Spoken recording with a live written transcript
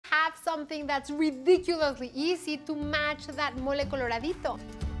something that's ridiculously easy to match that mole coloradito.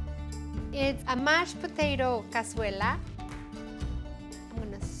 It's a mashed potato cazuela. I'm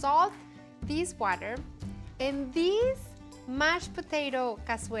gonna salt this water, and this mashed potato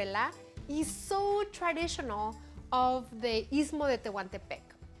cazuela is so traditional of the Istmo de Tehuantepec,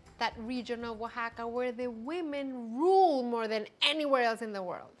 that region of Oaxaca where the women rule more than anywhere else in the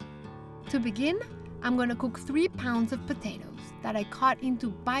world. To begin, I'm gonna cook 3 pounds of potatoes that I cut into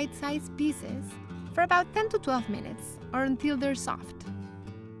bite-sized pieces for about 10 to 12 minutes or until they're soft.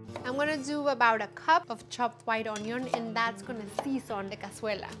 I'm gonna do about a cup of chopped white onion, and that's gonna season the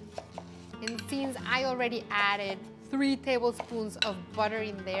cazuela. And since I already added 3 tablespoons of butter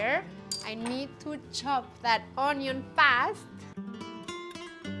in there, I need to chop that onion fast.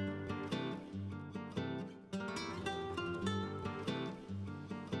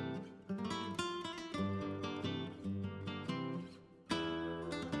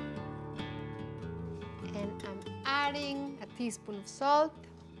 And I'm adding a teaspoon of salt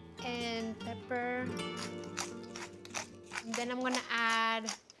and pepper. And then I'm gonna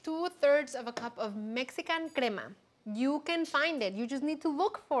add 2/3 of a cup of Mexican Crema. You can find it, you just need to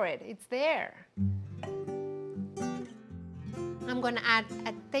look for it, it's there. I'm gonna add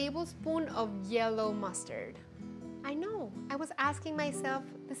a tablespoon of yellow mustard. I know, I was asking myself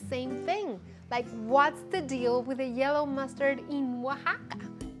the same thing. Like, what's the deal with the yellow mustard in Oaxaca?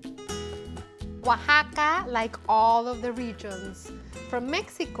 Oaxaca, like all of the regions from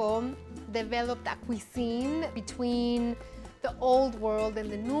Mexico, developed a cuisine between the old world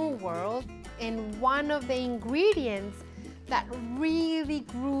and the new world. And one of the ingredients that really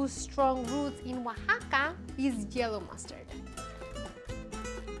grew strong roots in Oaxaca is yellow mustard.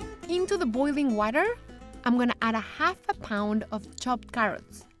 Into the boiling water, I'm gonna add 1/2 pound of chopped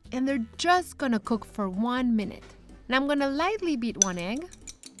carrots, and they're just gonna cook for 1 minute. And I'm gonna lightly beat 1 egg.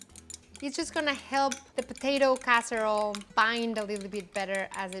 It's just gonna help the potato casserole bind a little bit better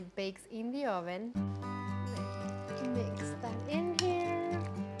as it bakes in the oven. Mix that in here.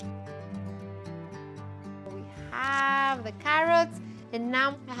 We have the carrots, and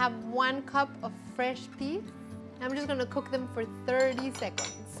now I have 1 cup of fresh peas. I'm just gonna cook them for 30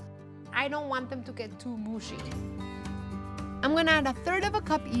 seconds. I don't want them to get too mushy. I'm gonna add 1/3 of a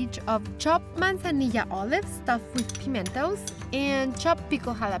cup each of chopped manzanilla olives stuffed with pimentos and chopped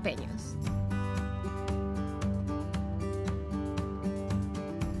pickled jalapeños.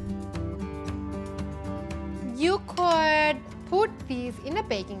 You could put these in a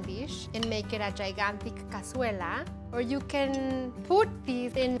baking dish and make it a gigantic cazuela, or you can put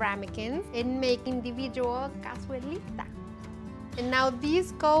these in ramekins and make individual cazuelita. And now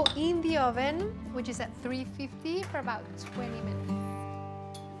these go in the oven, which is at 350 for about 20 minutes.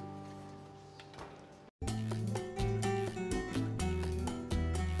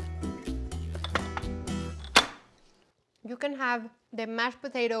 You can have the mashed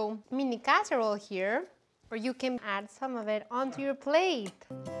potato mini casserole here, or you can add some of it onto your plate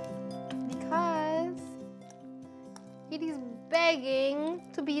because it is begging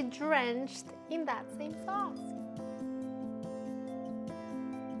to be drenched in that same sauce.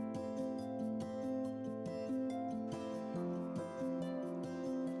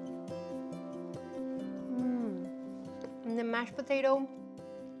 And the mashed potato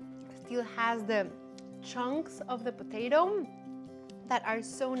still has the chunks of the potato that are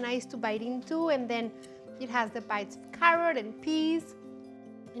so nice to bite into, and then it has the bites of carrot and peas,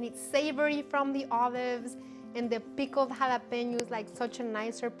 and it's savory from the olives, and the pickled jalapeños, like such a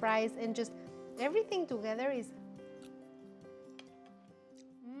nice surprise, and just everything together is...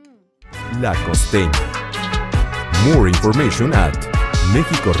 La Costeña. More information at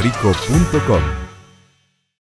mexicorico.com.